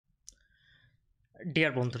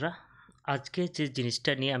Deer বন্ধুরা, আজকে যে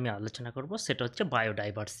জিনিসটা নিয়ে আমি আলোচনা করব সেটা হচ্ছে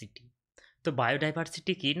বায়োডাইভার্সিটি। তো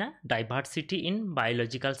বায়োডাইভার্সিটি কি না? Diversity in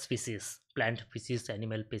biological species, plant species,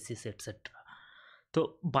 animal species etcetera. তো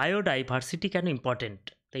বায়োডাইভার্সিটি কেন important?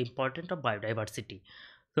 The important of biodiversity.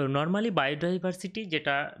 তো নর্মালি বায়োডাইভার্সিটি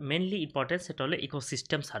যেটা মেনলি ইম্পর্টেন্ট সেটা হলো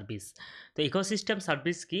ইকোসিস্টেম সার্ভিস। তো ইকোসিস্টেম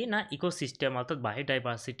সার্ভিস কি না? ইকোসিস্টেম অর্থাৎ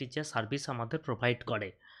বায়োডাইভার্সিটির যে সার্ভিস আমাদের প্রোভাইড করে।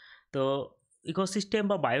 তো ইকোসিস্টেম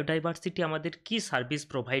বা বায়োডাইভার্সিটি আমাদের কি সার্ভিস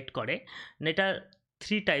প্রোভাইড করে? না, এটা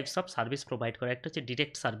three types of service provide করে। একটা হচ্ছে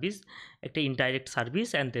ডিরেক্ট সার্ভিস, একটা indirect service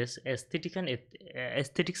and this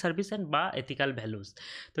aesthetic service and বা এথিক্যাল ভ্যালুস।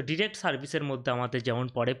 তো ডিরেক্ট সার্ভিসের মধ্যে আমাদের যেমন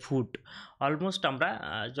পড়ে ফুড। অলমোস্ট আমরা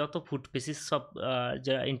যত ফুড স্পিসিস সব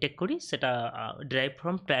যা ইনটেক করি সেটা derive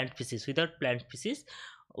from plant species. Without plant species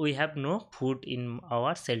we have no food in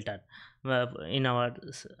our shelter, in our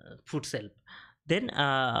food shelf. Then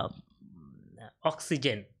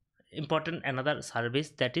oxygen, important another service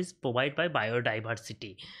that is provided by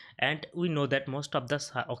biodiversity. And we know that most of the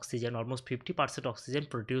oxygen, almost 50% oxygen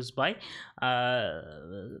produced by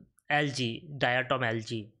algae, diatom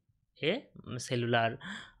algae, a cellular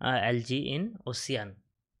algae in ocean.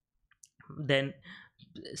 Then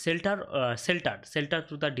shelter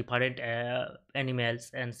to the different animals,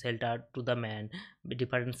 and shelter to the man,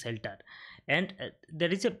 different shelter. And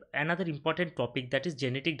there is another important topic, that is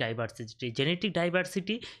genetic diversity. Genetic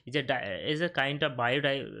diversity is a kind of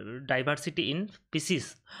biodiversity in species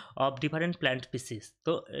of different plant species.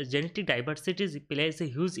 So genetic diversity plays a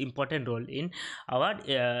huge important role in our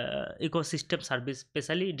ecosystem service,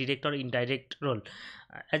 especially direct or indirect role.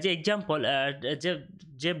 As a example, যে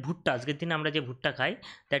যে ভুট্টা আজকের দিনে আমরা যে ভুট্টা খাই,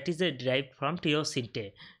 that is a drive from teosinte.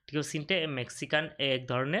 Teosinte Mexican এক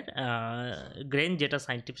ধরনের গ্রেন, যেটা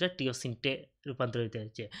সাইন্টিফিক টিওসিন্টে রূপান্তরিত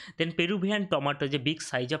হয়েছে। দেন পেরুভিয়ান টমাটো, যে বিগ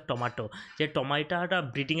সাইজ অফ টমাটো, যে টমাটোটা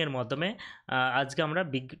ব্রিডিংয়ের মাধ্যমে আজকে আমরা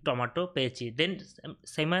বিগ টমাটো পেয়েছি। দেন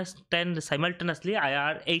সাইমালটেনাসলি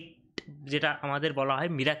IR8, যেটা আমাদের বলা হয়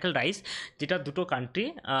মিরাকেল রাইস, যেটা দুটো country,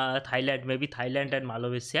 Thailand, maybe Thailand and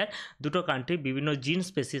মালয়েশিয়ার দুটো কান্ট্রি বিভিন্ন জিন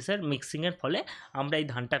স্পেসিসের মিক্সিংয়ের ফলে আমরা এই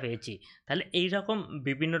ধানটা পেয়েছি। তাহলে এই রকম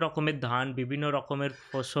বিভিন্ন রকমের ধান, বিভিন্ন রকমের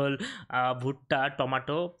ফসল, ভুট্টা,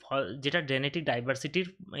 টমাটো, যেটা জেনেটিক ডাইভার্সিটির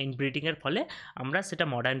ইনব্রিডিংয়ের ফলে আমরা সেটা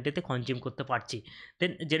মডার্ন ডেতে কনজিউম করতে পারছি।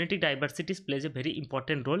 দেন genetic ডাইভার্সিটিস plays a very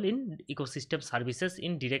important role in ecosystem services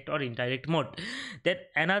in direct or indirect mode. Then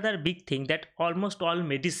another big thing, that almost all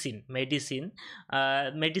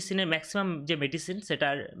মেডিসিনের ম্যাক্সিমাম যে মেডিসিন,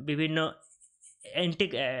 সেটার বিভিন্ন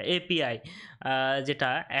এপিআই, যেটা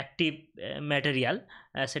অ্যাক্টিভ ম্যাটেরিয়াল,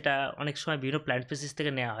 সেটা অনেক সময় বিভিন্ন প্ল্যান্ট স্পিসিস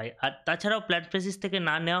থেকে নেওয়া হয়। আর তাছাড়াও প্ল্যান্ট স্পিসিস থেকে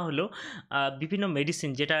না নেওয়া হলেও বিভিন্ন মেডিসিন,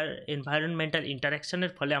 যেটার এনভায়রনমেন্টাল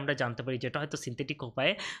ইন্টারাকশনের ফলে আমরা জানতে পারি, যেটা হয়তো সিনথেটিক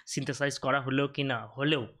উপায়ে সিনথেসাইজ করা হলেও কি না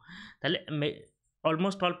হলেও, তাহলে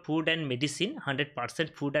almost all food and medicine, 100%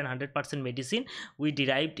 food and 100% medicine, we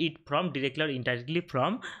derived it from directly or indirectly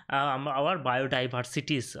from our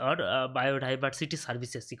biodiversities or biodiversity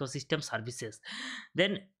services, ecosystem services.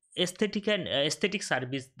 Then aesthetic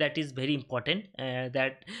service, that is very important,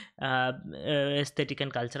 that aesthetic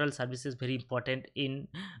and cultural service is very important in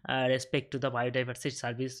respect to the biodiversity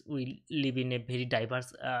service. We live in a very diverse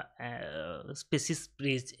species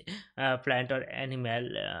rich plant or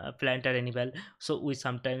animal, so we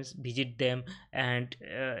sometimes visit them and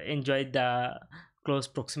enjoy the close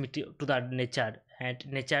proximity to the nature. And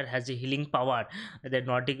nature has a healing power. The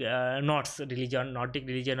Nordic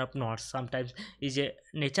religion of Norse sometimes is a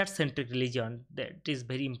nature centric religion, that is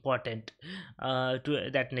very important, to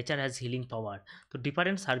that nature has healing power. তো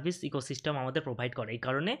different service ecosystem আমাদের provide করে, এই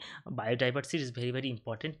কারণে biodiversity is very very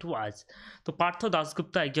important to আজ। তো পার্থ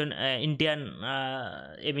দাসগুপ্তা একজন Indian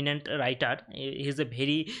eminent writer, he is a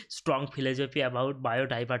very strong philosophy about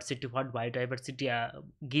biodiversity, what biodiversity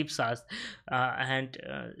gives us, and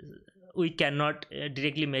we cannot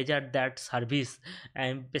directly measure that service.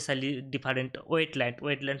 And especially different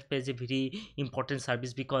wetland plays a very important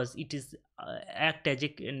service, because it is act as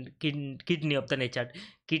a kidney of the nature.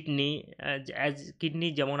 Kidney, as kidney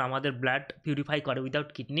যেমন আমাদের blood purify করে, without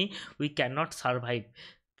kidney we can not survive.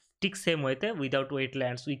 ঠিক same ওয়েতে without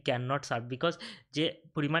wetlands we can not serve, because যে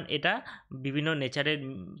পরিমাণ এটা বিভিন্ন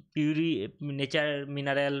nature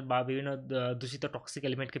mineral বা বিভিন্ন দূষিত টক্সিক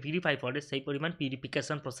এলিমেন্টকে পিউরিফাই করে, সেই পরিমাণ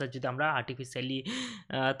পিউরিফিকেশন প্রসেস যদি আমরা আর্টিফিশিয়ালি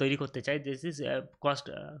তৈরি করতে চাই, দিস ইজ কস্ট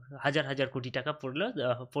হাজার হাজার কোটি টাকা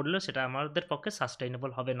পড়লেও সেটা আমাদের পক্ষে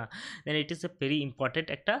সাস্টেইনেবল হবে না। দেন it is a very important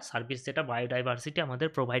একটা সার্ভিস, যেটা বায়োডাইভার্সিটি আমাদের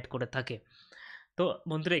প্রোভাইড করে থাকে। তো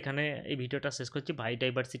বন্ধুরা, এখানে এই ভিডিওটা শেষ করছি।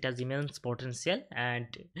 Biodiversity has immense potential, and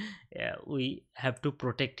we have to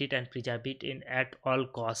protect it and preserve it at all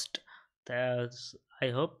cost. I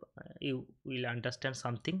hope you will understand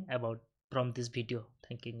something about from this video.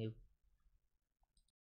 Thanking you.